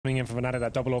Coming in from another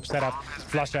that double AWP setup.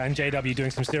 Flusher and JW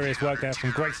doing some serious work there. Some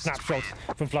great snapshots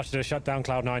from Flusher to shut down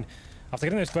Cloud9. After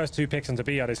getting those first two picks onto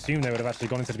B, I'd assume they would have actually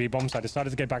gone into the B bomb side. Decided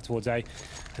to get back towards A.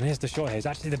 And here's the shot here. It's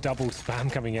actually the double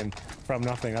spam coming in from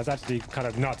nothing. That's actually kind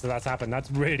of nuts that that's happened. That's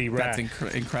really rare.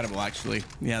 That's incredible, actually.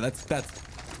 Yeah, that's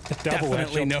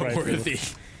definitely noteworthy.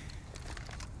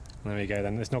 There we go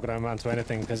then. It's not going to amount to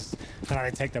anything because how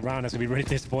they take the round. That's going to be really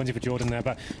disappointing for Jordan there.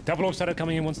 But double AWP setup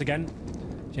coming in once again.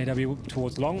 JW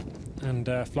towards long, and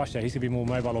Flusher, he's going to be more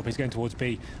mobile up. He's going towards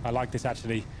B. I like this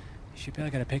actually. He should be able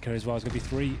to get a picker as well. There's going to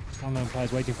be 3 Cloud9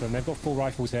 players waiting for him. They've got 4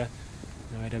 rifles here.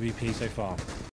 No AWP so far.